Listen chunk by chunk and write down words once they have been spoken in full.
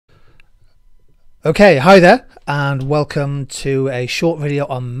Okay, hi there and welcome to a short video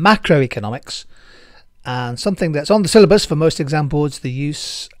on macroeconomics and something that's on the syllabus for most exam boards: the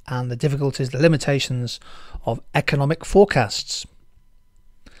use and the difficulties, the limitations of economic forecasts.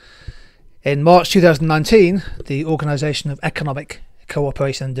 In March 2019, the Organisation of Economic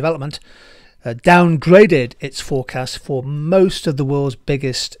Cooperation and Development downgraded its forecast for most of the world's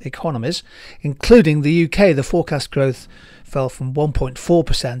biggest economies, including the UK. The forecast growth fell from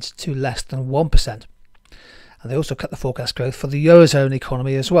 1.4% to less than 1%. And they also cut the forecast growth for the Eurozone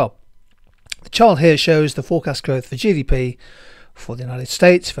economy as well. The chart here shows the forecast growth for GDP for the United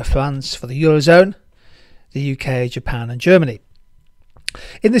States, for France, for the Eurozone, the UK, Japan and Germany.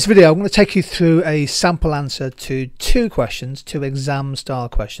 In this video, I'm going to take you through a sample answer to two exam style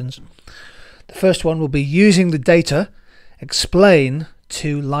questions. The first one will be, using the data, explain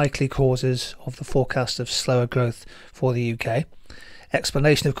two likely causes of the forecast of slower growth for the UK.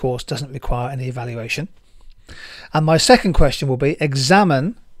 Explanation, of course, doesn't require any evaluation. And my second question will be,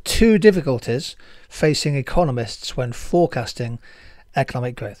 examine two difficulties facing economists when forecasting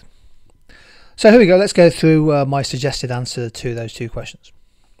economic growth. So here we go. Let's go through my suggested answer to those two questions.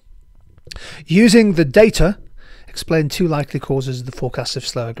 Using the data, explain two likely causes of the forecast of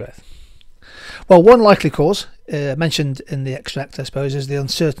slower growth. Well, one likely cause mentioned in the extract, I suppose, is the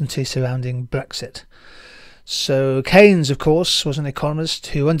uncertainty surrounding Brexit. So Keynes, of course, was an economist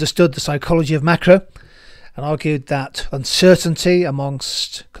who understood the psychology of macro and argued that uncertainty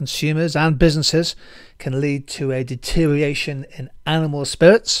amongst consumers and businesses can lead to a deterioration in animal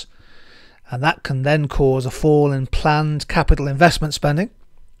spirits, and that can then cause a fall in planned capital investment spending.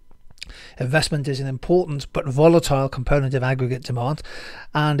 Investment is an important but volatile component of aggregate demand,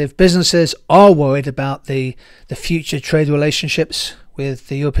 and if businesses are worried about the future trade relationships with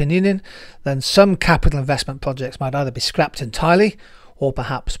the European Union, then some capital investment projects might either be scrapped entirely or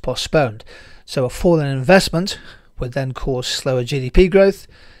perhaps postponed. So a fall in investment would then cause slower GDP growth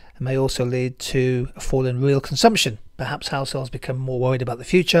and may also lead to a fall in real consumption. Perhaps households become more worried about the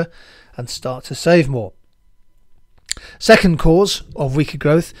future and start to save more. Second cause of weaker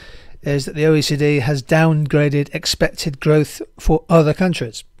growth is that the OECD has downgraded expected growth for other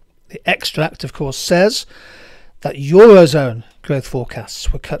countries. The extract, of course, says that Eurozone growth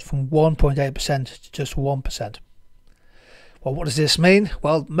forecasts were cut from 1.8% to just 1%. Well, what does this mean?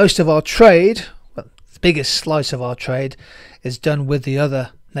 Well, most of our trade, the biggest slice of our trade, is done with the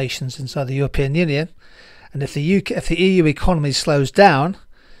other nations inside the European Union. And if the EU economy slows down,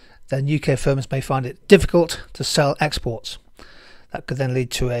 then UK firms may find it difficult to sell exports. That could then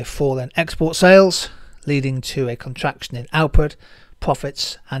lead to a fall in export sales, leading to a contraction in output,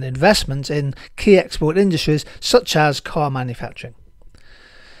 profits and investment in key export industries such as car manufacturing.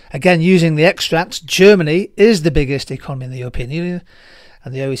 Again, using the extracts, Germany is the biggest economy in the European Union,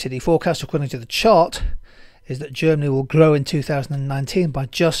 and the OECD forecast, according to the chart, is that Germany will grow in 2019 by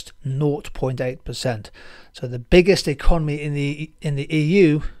just 0.8%. So the biggest economy in the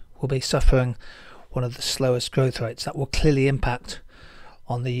EU will be suffering one of the slowest growth rates. That will clearly impact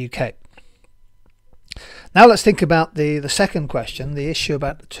on the UK. Now let's think about the second question, the issue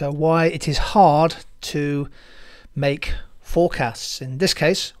about why it is hard to make forecasts. In this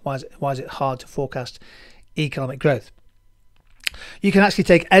case, why is it hard to forecast economic growth? You can actually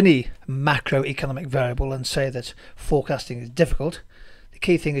take any macroeconomic variable and say that forecasting is difficult. The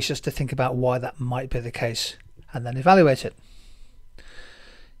key thing is just to think about why that might be the case and then evaluate it.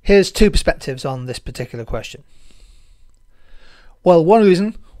 Here's two perspectives on this particular question. Well, one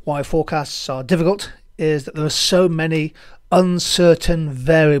reason why forecasts are difficult is that there are so many uncertain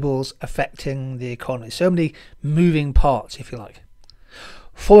variables affecting the economy, so many moving parts, if you like.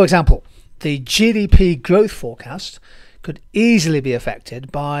 For example, the GDP growth forecast could easily be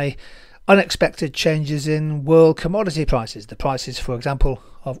affected by unexpected changes in world commodity prices, the prices, for example,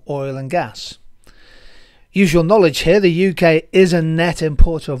 of oil and gas. Use your knowledge here, the UK is a net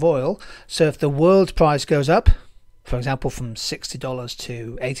importer of oil, so if the world price goes up, for example from $60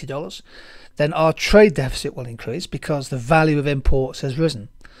 to $80, then our trade deficit will increase because the value of imports has risen.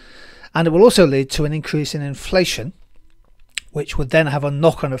 And it will also lead to an increase in inflation, which would then have a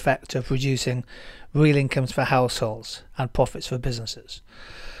knock-on effect of reducing real incomes for households and profits for businesses.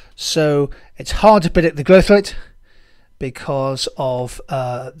 So it's hard to predict the growth rate because of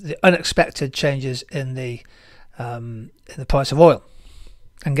the unexpected changes in the price of oil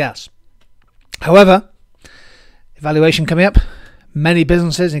and gas. However, evaluation coming up, many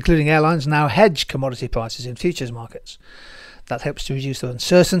businesses, including airlines, now hedge commodity prices in futures markets. That helps to reduce the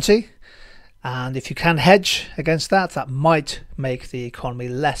uncertainty, and if you can hedge against that, that might make the economy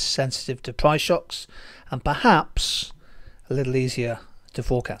less sensitive to price shocks and perhaps a little easier to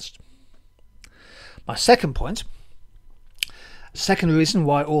forecast. My second point, second reason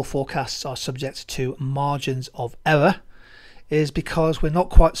why all forecasts are subject to margins of error, is because we're not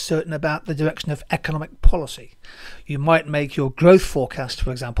quite certain about the direction of economic policy. You might make your growth forecast,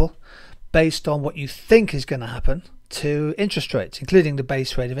 for example, based on what you think is going to happen to interest rates, including the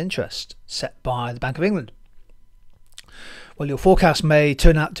base rate of interest set by the Bank of England. Well, your forecast may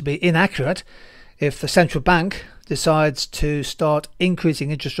turn out to be inaccurate if the central bank decides to start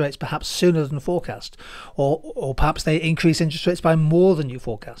increasing interest rates perhaps sooner than forecast, or perhaps they increase interest rates by more than you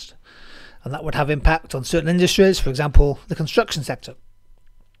forecast. And that would have impact on certain industries, for example, the construction sector.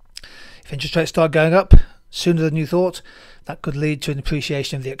 If interest rates start going up sooner than you thought, that could lead to an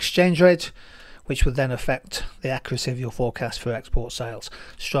appreciation of the exchange rate, which would then affect the accuracy of your forecast for export sales.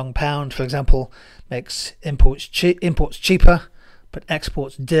 Strong pound, for example, makes imports cheaper, but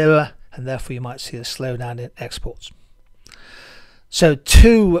exports dearer, and therefore you might see a slowdown in exports. So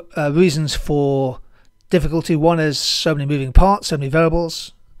two reasons for difficulty. One is so many moving parts, so many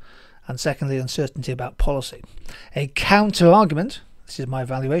variables, and secondly, uncertainty about policy. A counter argument, this is my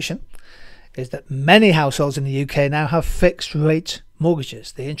evaluation, is that many households in the UK now have fixed rate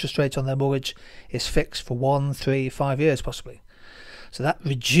mortgages. The interest rate on their mortgage is fixed for 1, 3, 5 years possibly. So that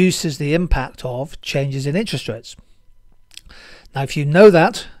reduces the impact of changes in interest rates. Now, if you know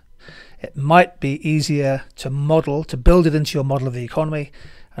that, it might be easier to model, to build it into your model of the economy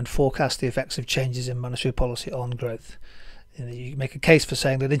and forecast the effects of changes in monetary policy on growth. You make a case for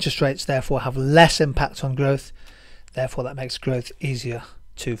saying that interest rates therefore have less impact on growth, therefore that makes growth easier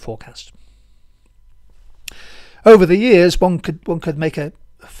to forecast. Over the years, one could make a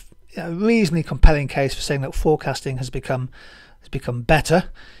reasonably compelling case for saying that forecasting has become better,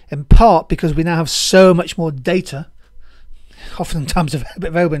 in part because we now have so much more data, oftentimes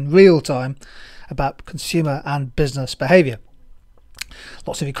available in real time, about consumer and business behaviour.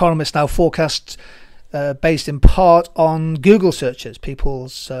 Lots of economists now forecast based in part on Google searches,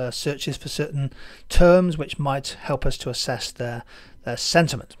 people's searches for certain terms which might help us to assess their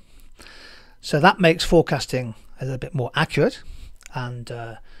sentiment. So that makes forecasting a little bit more accurate and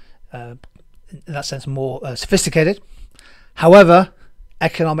in that sense more sophisticated. However,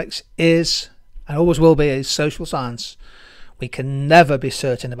 economics is and always will be a social science. We can never be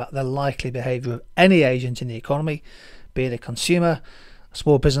certain about the likely behaviour of any agent in the economy, be it a consumer, a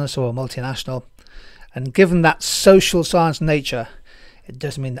small business or a multinational. And given that social science nature, it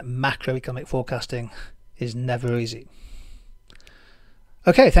doesn't mean that macroeconomic forecasting is never easy.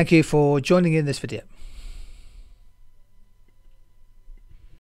 Okay, thank you for joining in this video.